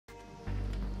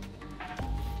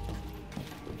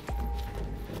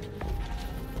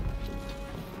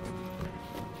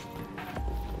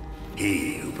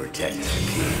He who protects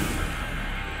the king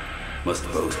must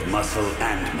boast muscle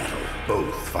and metal,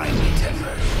 both finely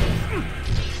tempered.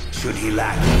 Should he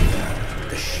lack either,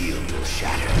 the shield will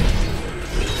shatter.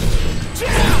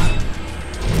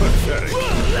 Pathetic.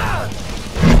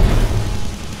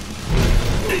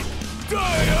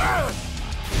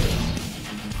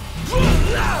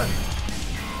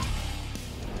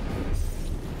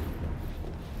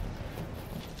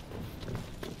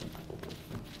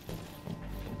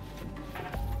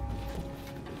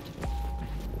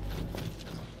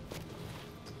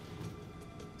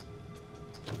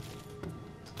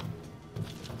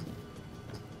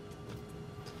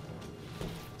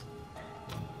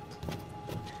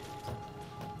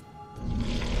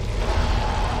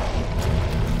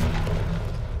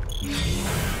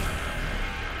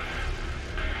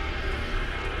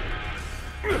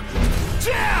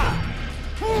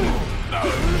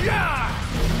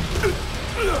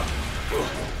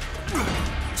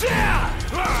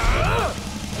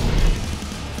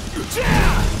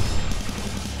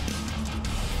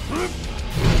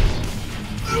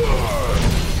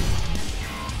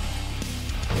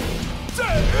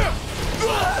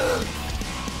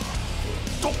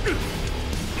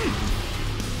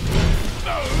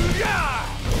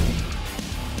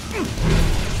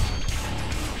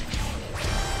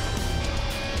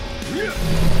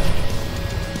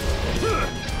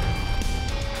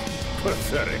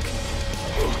 Pathetic.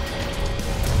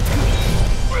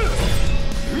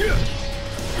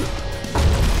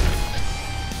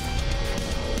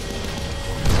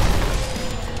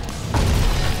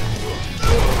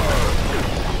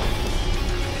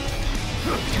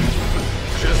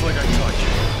 Just like I taught you.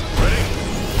 Ready?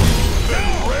 Then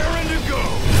raring to go.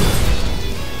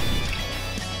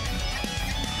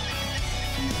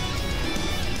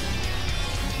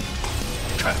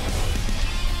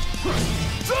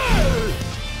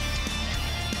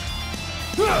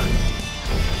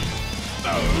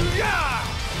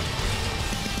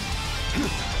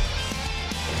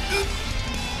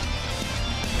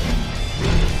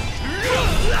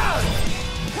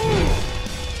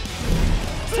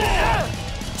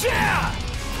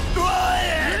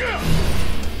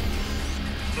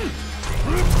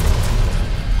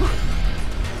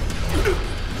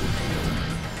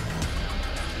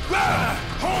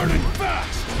 Hard and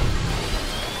fast.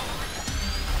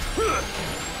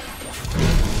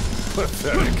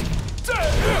 Pathetic.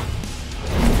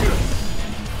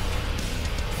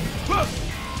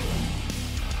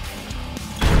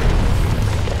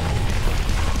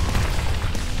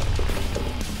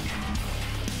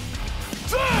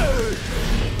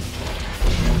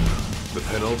 The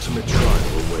penultimate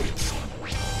trial awaits.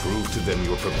 Prove to them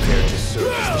you're prepared to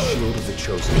serve as the shield of the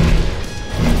chosen.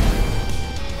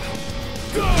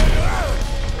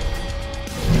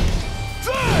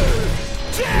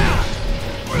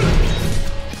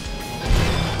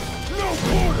 No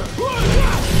quarter!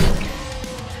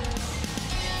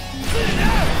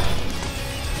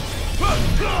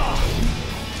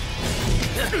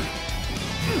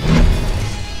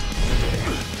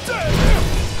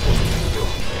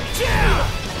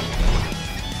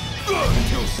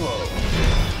 Too slow.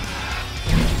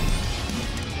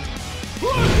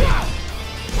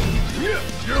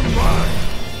 You're mine!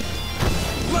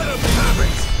 Let him have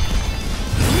it!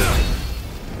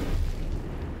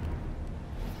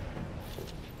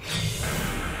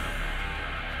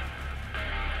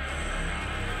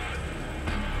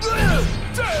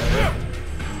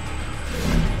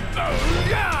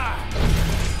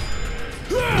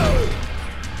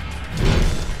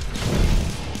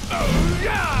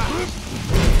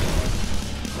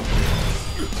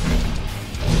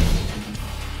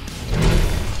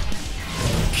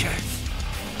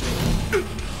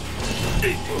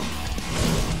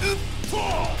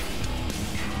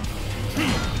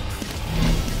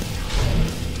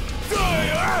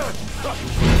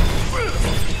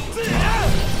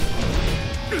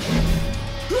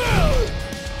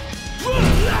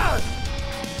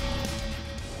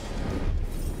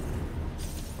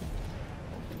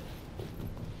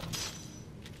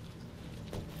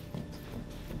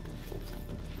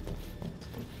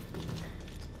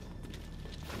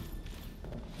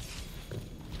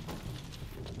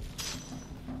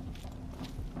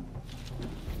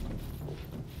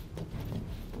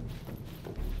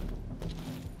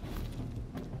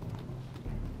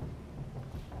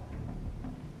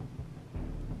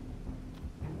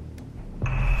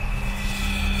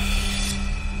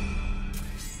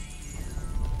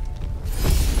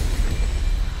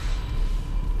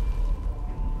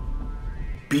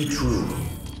 Be true,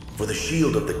 for the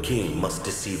shield of the king must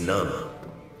deceive none,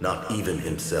 not even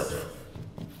himself.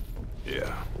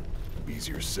 Yeah,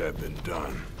 Easier said than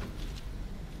done.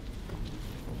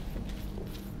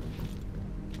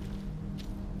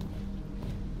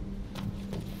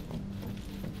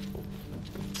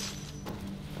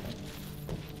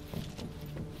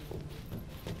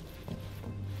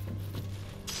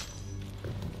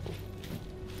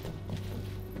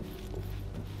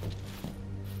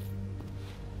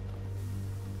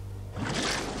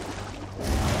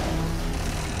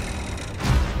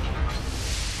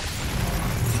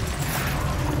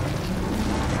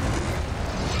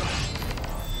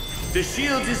 The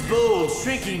shield is bold,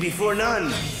 shrinking before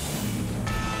none.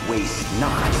 Waste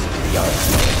not the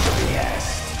arsenal of the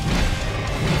est.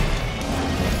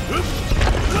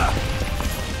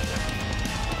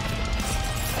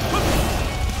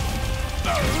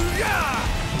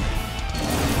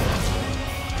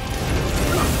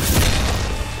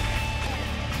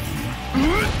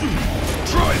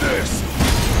 Try this!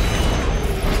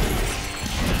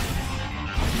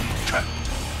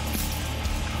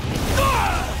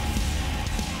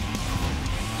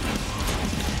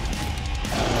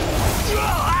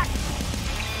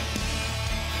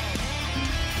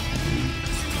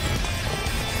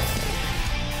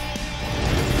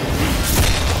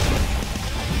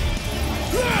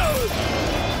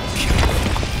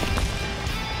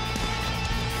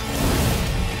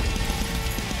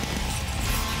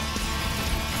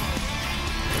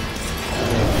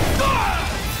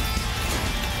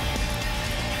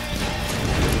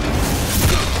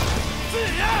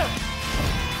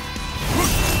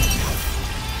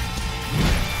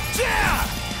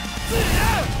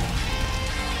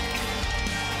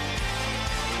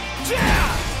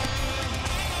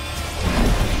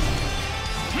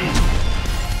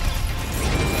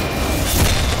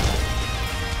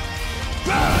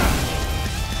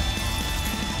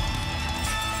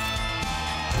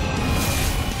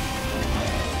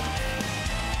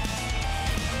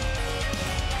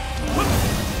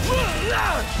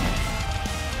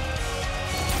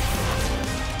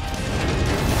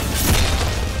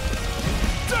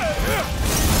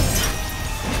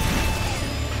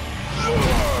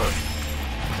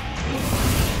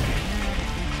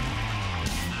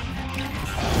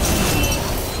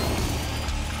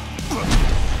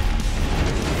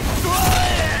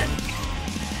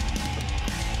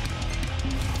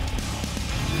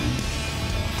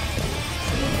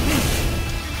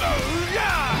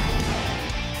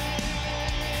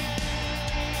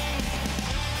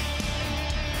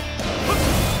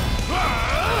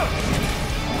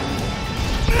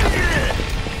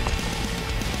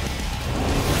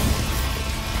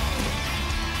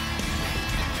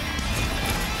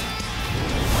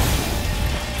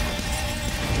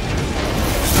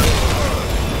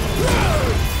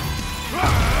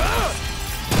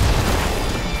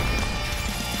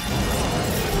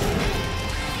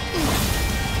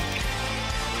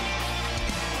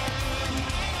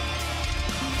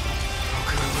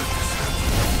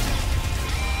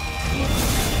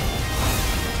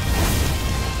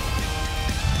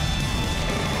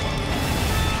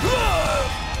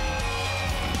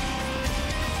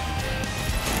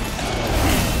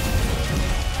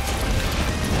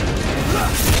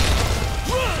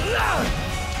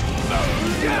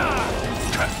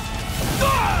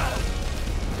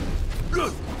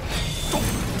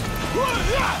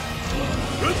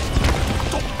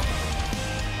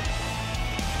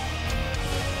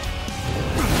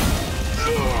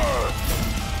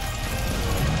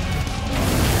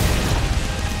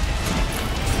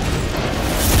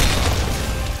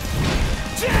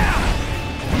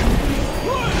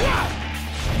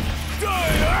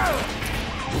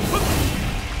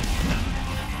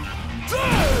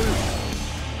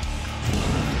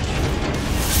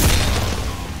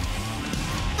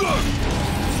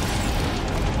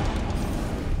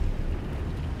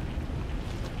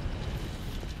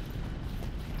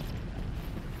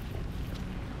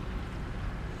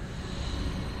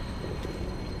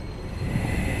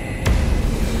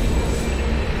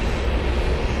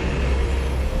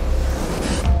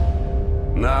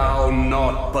 Now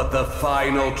naught but the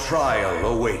final trial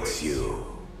awaits you.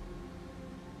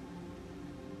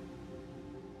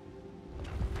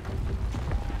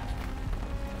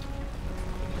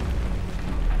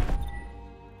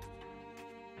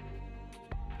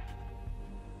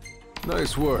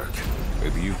 Nice work.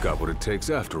 Maybe you've got what it takes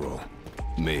after all.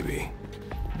 Maybe.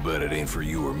 But it ain't for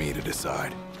you or me to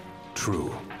decide.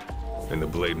 True. And the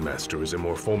Blademaster is a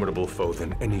more formidable foe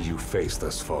than any you've faced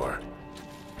thus far.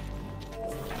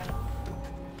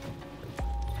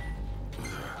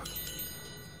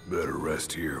 Better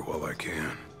rest here while I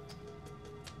can.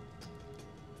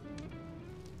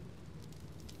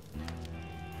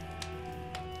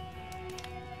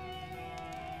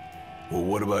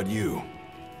 what about you?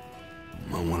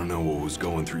 I want to know what was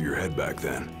going through your head back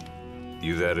then.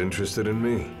 You that interested in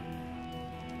me?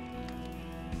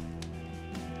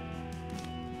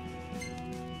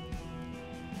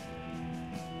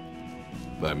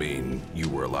 I mean, you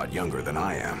were a lot younger than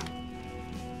I am.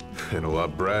 And a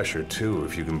lot brasher, too,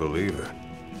 if you can believe it.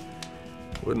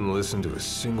 Wouldn't listen to a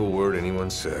single word anyone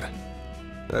said.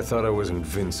 I thought I was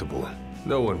invincible.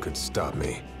 No one could stop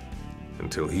me.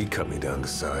 Until he cut me down to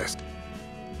size.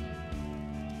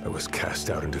 I was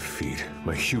cast out in defeat,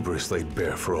 my hubris laid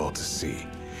bare for all to see.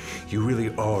 You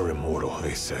really are immortal,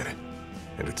 they said.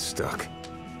 And it stuck.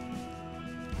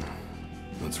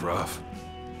 That's rough.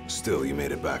 Still, you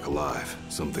made it back alive.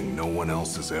 Something no one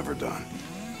else has ever done.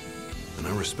 And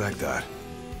I respect that.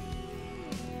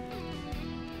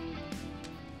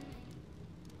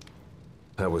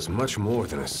 That was much more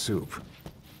than a soup.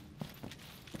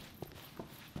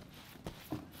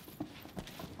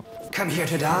 Come here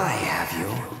to die, have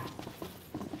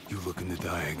you? You looking to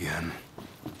die again?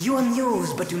 You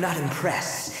amuse but do not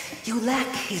impress. You lack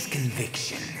his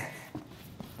conviction.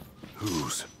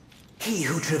 Whose? He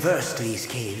who traversed these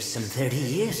caves some 30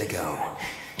 years ago.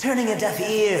 Turning a deaf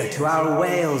ear to our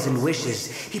wails and wishes,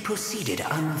 he proceeded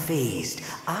unfazed,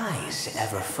 eyes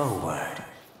ever forward.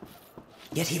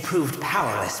 Yet he proved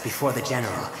powerless before the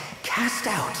general, cast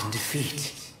out in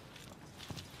defeat.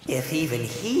 If even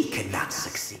he could not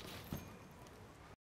succeed.